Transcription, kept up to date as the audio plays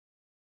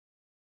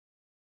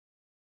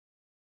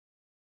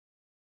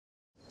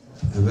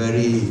A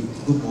very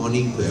good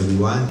morning to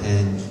everyone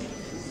and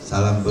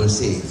salam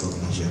bersih from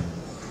Malaysia.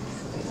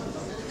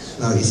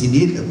 Now, it's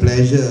indeed a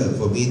pleasure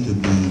for me to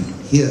be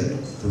here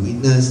to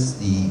witness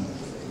the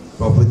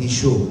property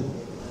show,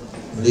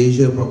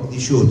 Malaysia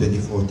Property Show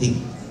 2014,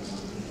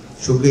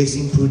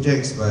 showcasing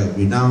projects by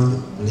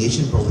renowned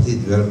Malaysian property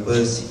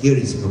developers here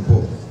in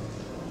Singapore.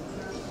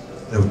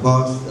 And of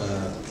course,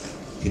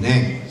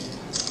 Penang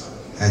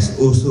has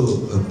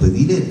also a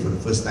pavilion for the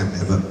first time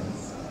ever.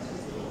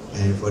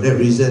 And for that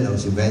reason, I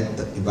was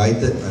invited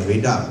by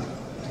Reda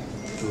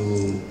to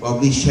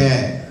probably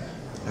share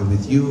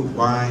with you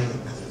why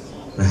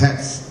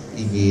perhaps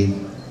it may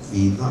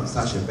be not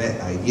such a bad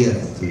idea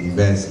to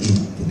invest in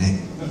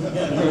Penang.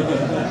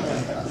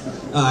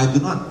 I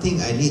do not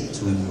think I need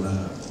to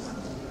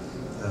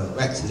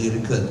wax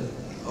lyrical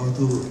or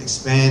to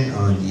expand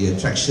on the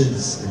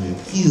attractions and the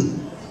appeal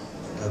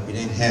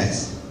Penang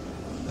has.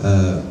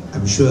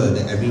 I'm sure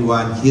that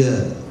everyone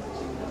here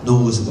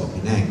knows about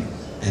Penang.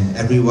 And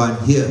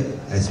everyone here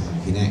has been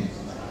Penang.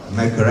 Am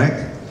I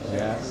correct?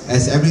 Yes.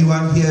 Has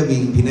everyone here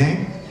been in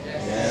Penang?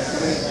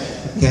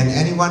 Yes. Can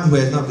anyone who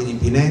has not been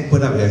in Penang put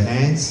up your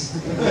hands?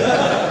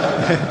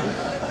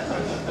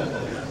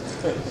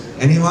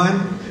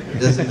 Anyone?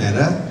 It doesn't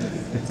matter.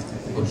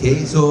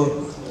 Okay,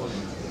 so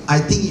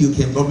I think you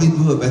can probably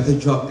do a better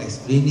job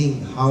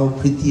explaining how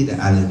pretty the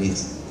island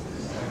is.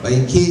 But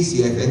in case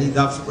you have any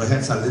doubts,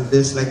 perhaps I'd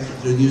just like to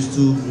introduce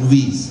two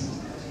movies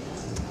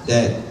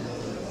that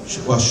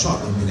was shot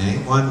in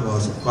Penang. One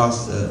was, of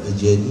course, a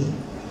journey,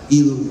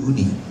 Ilu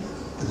Uni.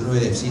 I don't know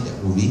whether you've seen that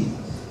movie.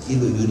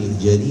 Ilu Uni,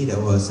 journey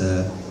that was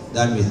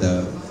done with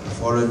a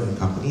foreign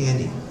company,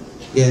 and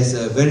it has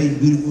very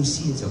beautiful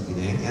scenes of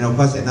Penang. And of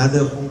course,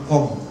 another Hong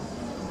Kong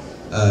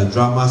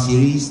drama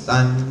series,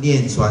 Tan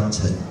Lian Suan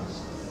Chen,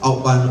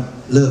 Outbound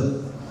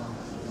Love.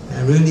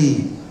 And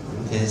really,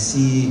 you can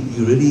see,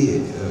 you're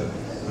really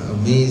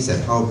amazed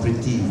at how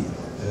pretty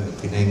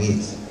Penang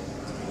is.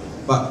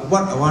 But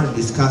what I want to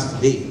discuss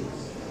today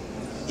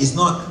is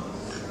not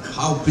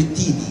how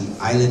pretty the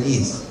island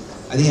is.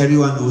 I think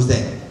everyone knows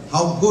that.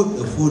 How good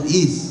the food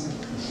is.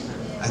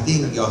 I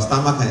think your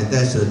stomach can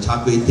attach to the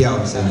char kway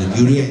teows and the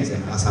durians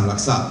and asam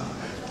laksa.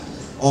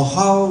 Or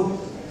how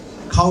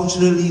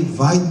culturally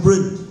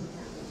vibrant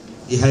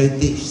the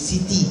heritage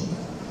city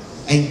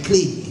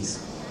enclave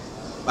is.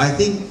 But I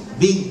think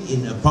being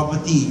in a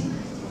property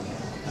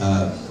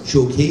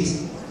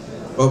showcase,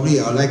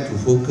 probably I'd like to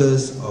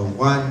focus on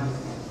one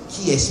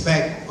key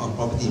aspect of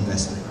property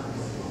investment.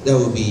 That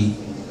will be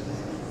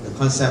the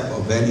concept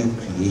of value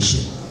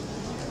creation.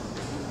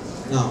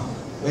 Now,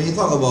 when you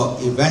talk about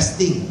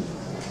investing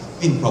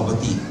in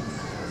property,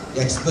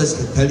 the experts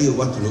can tell you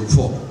what to look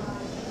for.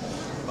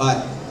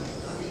 But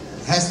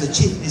as the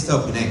Chief Minister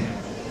of Penang,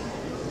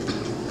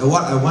 and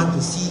what I want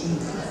to see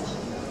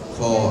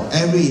for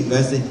every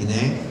investor in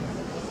Penang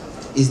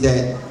is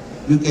that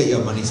you get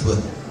your money's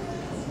worth.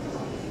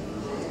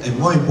 And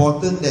more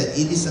important, that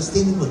it is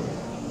sustainable.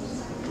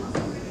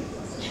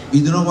 We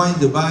do not want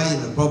you to buy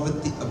a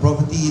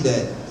property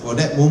that for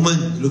that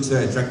moment it looks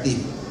very attractive,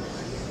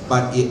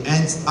 but it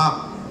ends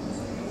up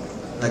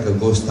like a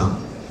ghost town.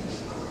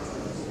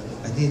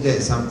 I think that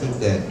is something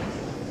that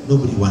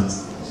nobody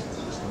wants.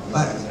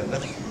 But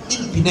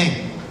in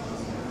Penang,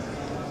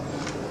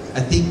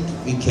 I think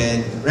we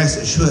can rest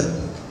assured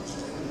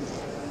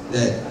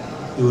that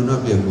it will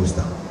not be a ghost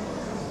town.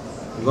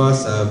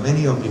 Because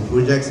many of the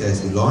projects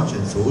as we launched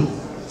and sold,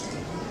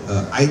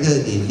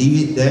 either they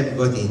leave it there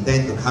because they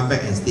intend to come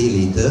back and stay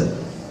later,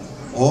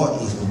 or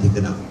it's been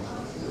taken out.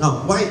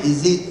 Now, why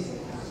is it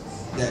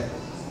that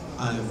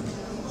I'm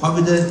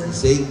confident in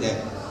saying that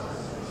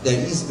there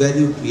is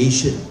value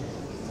creation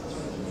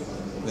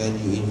when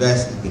you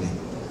invest in Penang?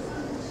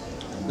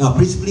 Now,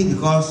 principally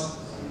because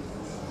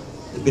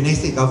the Penang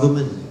State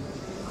Government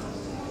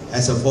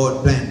has a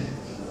forward plan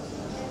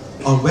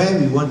on where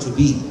we want to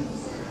be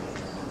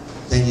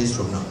 10 years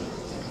from now.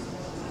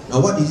 Now,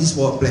 what is this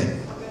forward plan?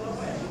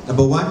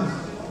 Number one,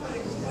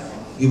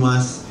 we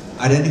must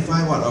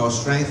identify what our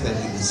strengths and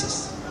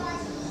weaknesses.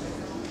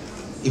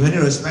 In many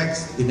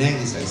respects, Penang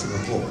is like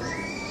Singapore.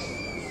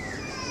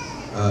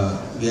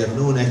 We have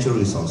no natural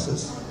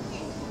resources.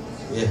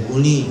 We have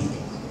only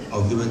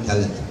our human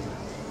talent.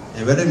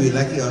 And whether we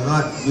like it or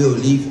not, we will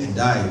live and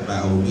die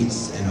by our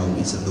wits and our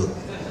wits alone.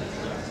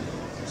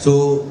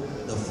 So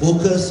the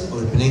focus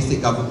of the Penang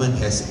State Government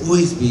has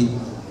always been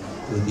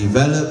to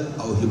develop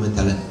our human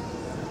talent,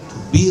 to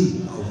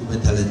build our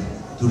human talent,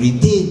 to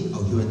retain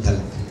our human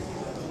talent.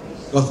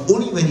 Because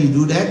only when you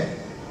do that,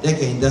 then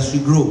can industry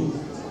grow.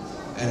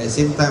 And at the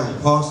same time,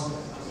 of course,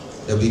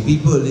 there will be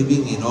people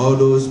living in all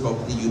those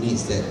property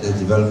units that the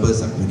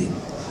developers are building.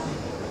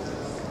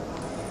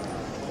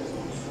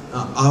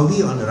 Now, are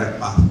we on the right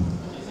path?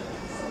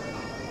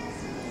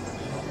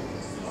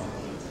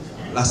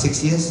 Last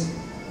 6 years,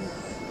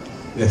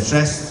 we have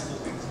stressed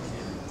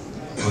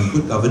on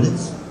good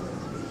governance.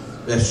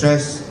 We have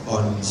stressed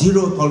on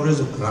zero tolerance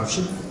of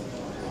corruption.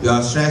 We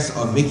are stressed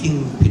on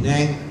making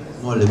Penang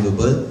more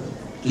livable,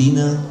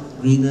 cleaner,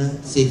 greener,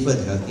 safer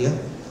and healthier.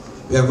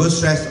 We have worked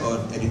stress on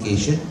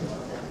education.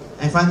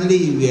 And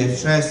finally, we have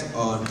stressed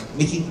on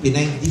making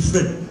Penang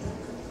different.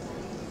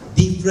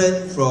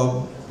 Different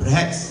from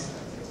perhaps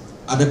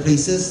other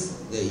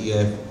places that you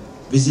have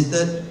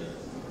visited.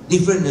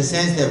 Different in the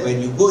sense that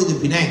when you go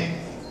into Penang,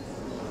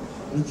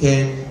 you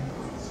can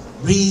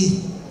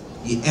breathe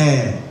the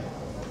air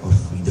of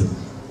freedom.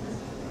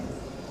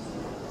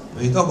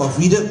 When you talk about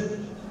freedom,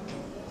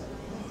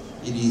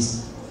 it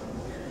is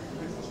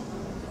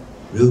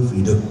real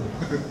freedom.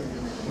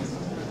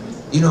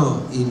 You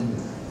know, in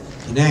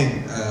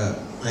Penang,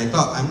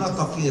 I'm not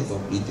talking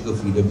about political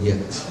freedom here.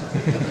 So,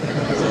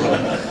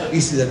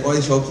 this is a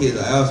quality showcase,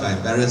 or else I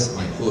embarrass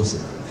my host.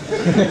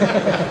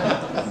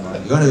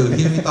 You want to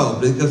hear me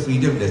talk about political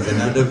freedom, there's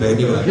another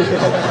venue.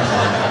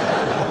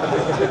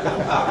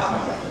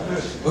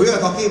 But we are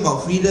talking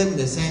about freedom in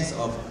the sense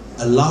of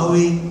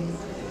allowing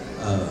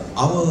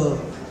our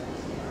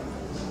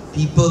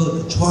people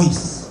the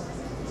choice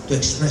to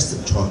express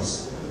their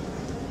choice.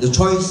 The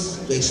choice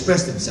to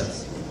express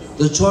themselves.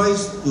 The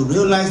choice to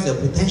realize their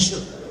potential.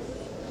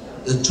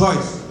 The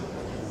choice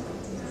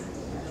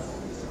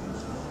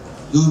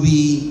to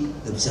be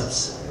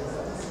themselves.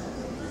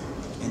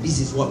 And this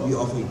is what we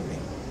offer in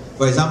Penang.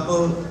 For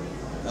example,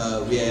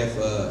 we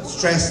have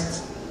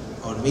stressed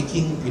on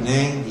making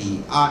Penang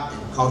the art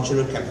and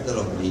cultural capital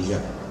of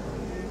Malaysia.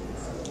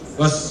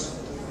 Because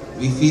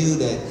we feel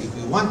that if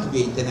we want to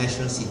be an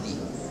international city,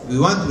 we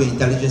want to be an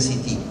intelligent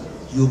city,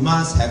 you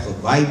must have a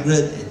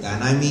vibrant and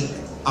dynamic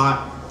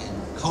art and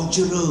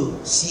cultural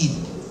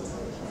scene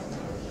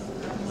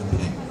in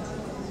Penang.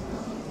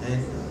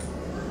 And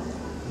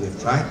we have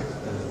tried.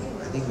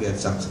 I think we have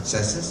some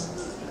successes.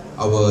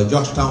 Our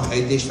Georgetown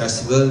Heritage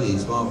Festival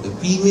is one of the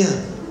premier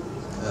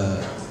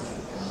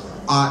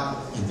art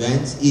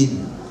events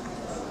in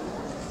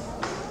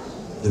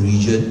the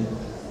region.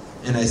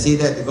 And I say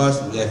that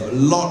because we have a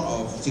lot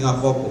of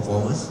Singapore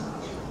performers.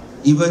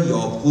 Even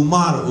your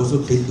Kumar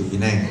also came to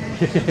Penang.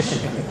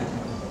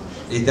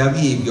 They tell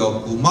me if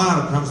your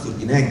Kumar comes to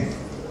Penang,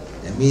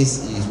 that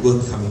means it's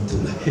worth coming to.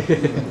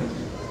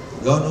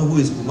 You all know who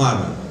is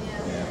Kumar?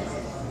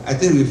 I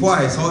tell you, before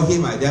I saw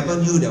him, I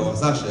never knew there was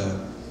such a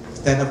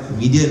stand-up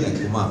comedian like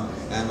Kumar.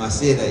 And I must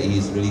say that he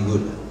is really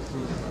good.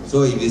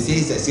 So if you say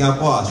that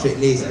Singapore are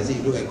straight-laced, I say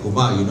you look at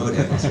Kumar, you know they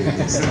are not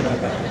straight-laced.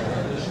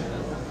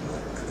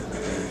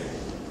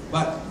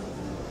 But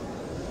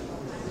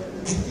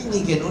I think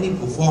he can only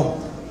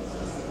perform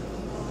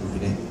in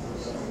Penang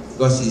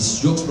because his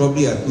jokes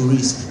probably are too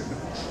risky.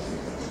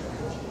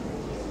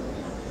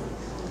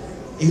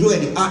 If you look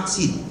at the art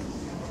scene,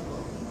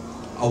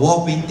 our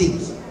wall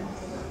paintings,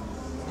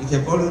 you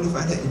can probably only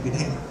find that in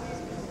Penang.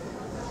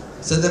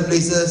 Certain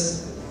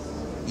places,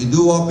 you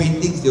do wall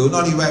paintings, they will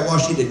not even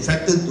whitewash it, they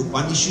threaten to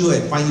punish you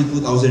and fine you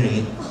 2,000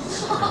 ringgit.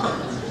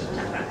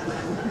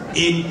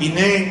 In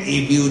Penang,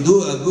 if you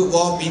do a good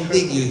wall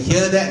painting, you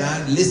hear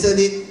that, listen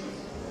it,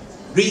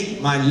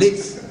 read my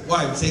lips,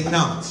 what I'm saying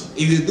now.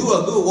 If you do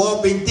a good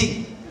wall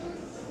painting,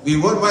 we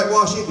won't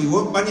whitewash it, we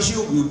won't punish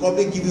you, we will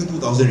probably give you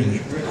 2,000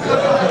 ringgit.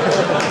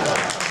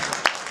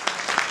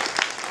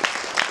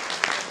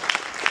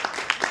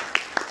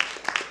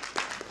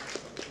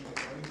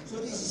 So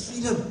this is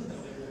freedom.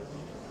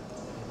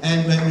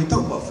 And when we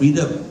talk about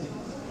freedom,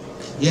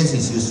 yes,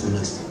 it's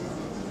usefulness.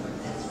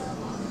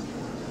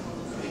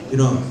 You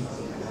know,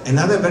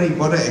 another very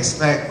important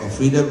aspect of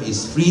freedom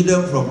is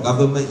freedom from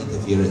government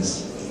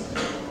interference.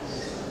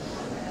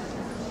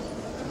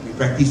 We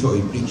practice what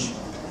we preach.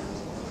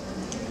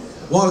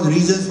 One of the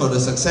reasons for the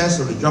success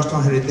of the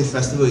Georgetown Heritage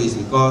Festival is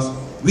because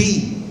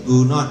we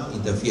do not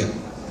interfere.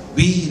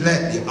 We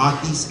let the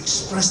artists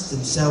express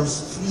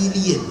themselves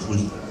freely and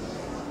fully.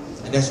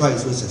 And that's why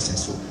it's so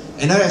successful.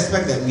 Another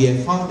aspect that we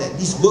have found that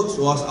this works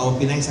was our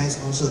Penang Science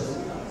Council.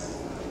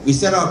 We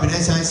set up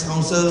Penang Science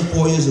Council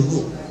 4 years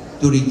ago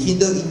to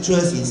rekindle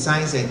interest in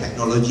science and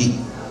technology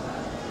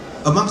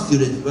among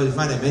students, because we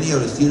find that many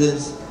of the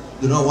students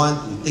do not want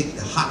to take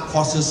the hard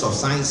courses of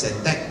science and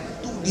tech,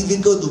 too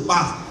difficult to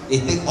pass. They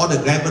take all the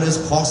glamorous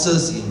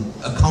courses in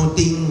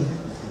accounting,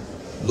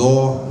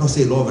 law, not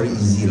say law very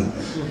easy,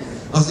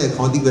 not say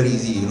accounting very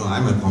easy, you know,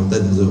 I'm an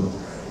accountant also,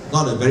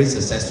 not a very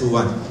successful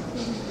one.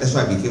 That's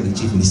why I became the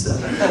Chief Minister.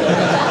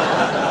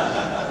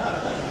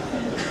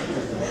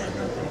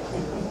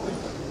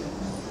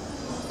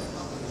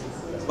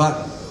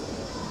 But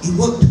it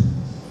worked.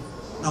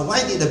 Now,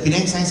 why did the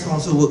Penang Science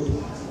Council work?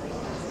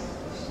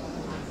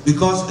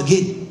 Because,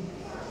 again,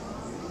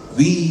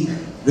 we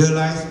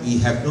realized we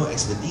have no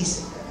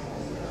expertise.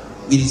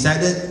 We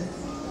decided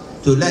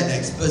to let the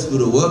experts do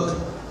the work.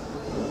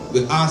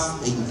 We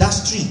asked the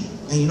industry,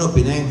 and you know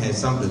Penang has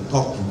some of the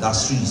top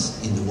industries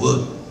in the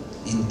world.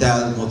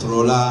 Intel,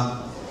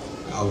 Motorola,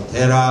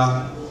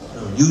 Altera,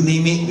 you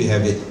name it, we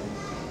have it.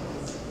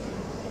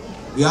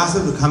 We asked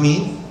them to come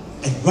in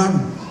and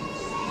run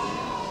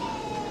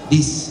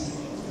this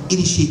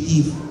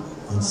initiative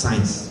on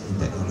science and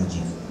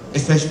technology,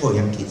 especially for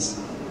young kids.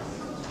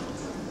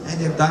 And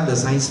they've done the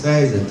science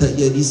fair, it's the third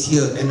year this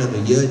year, end of the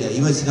year, there are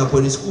even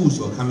Singaporean schools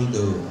who are coming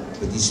to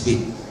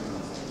participate.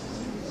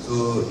 So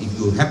So if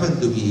you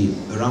happen to be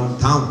around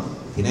town,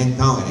 Penang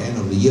town at the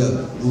end of the year,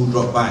 do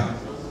drop by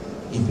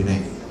in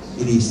Penang.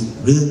 It is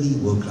really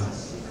world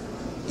class.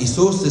 It's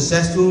so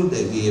successful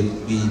that we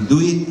do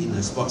it in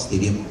a sports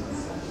stadium.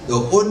 The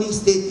only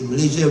state in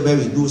Malaysia where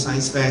we do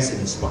science fairs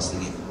in a sports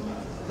stadium.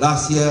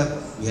 Last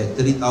year we had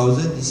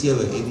 30,000. This year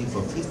we're aiming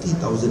for 50,000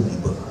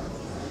 people.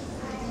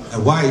 And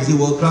why is it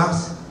world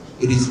class?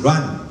 It is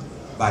run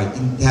by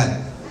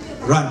Intel,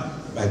 run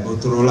by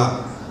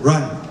Motorola,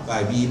 run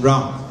by B.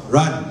 Brown,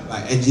 run by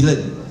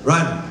Agilent,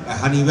 run by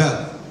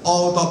Honeywell.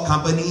 All top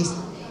companies,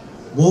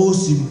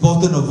 most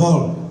important of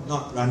all,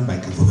 not run by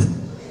government.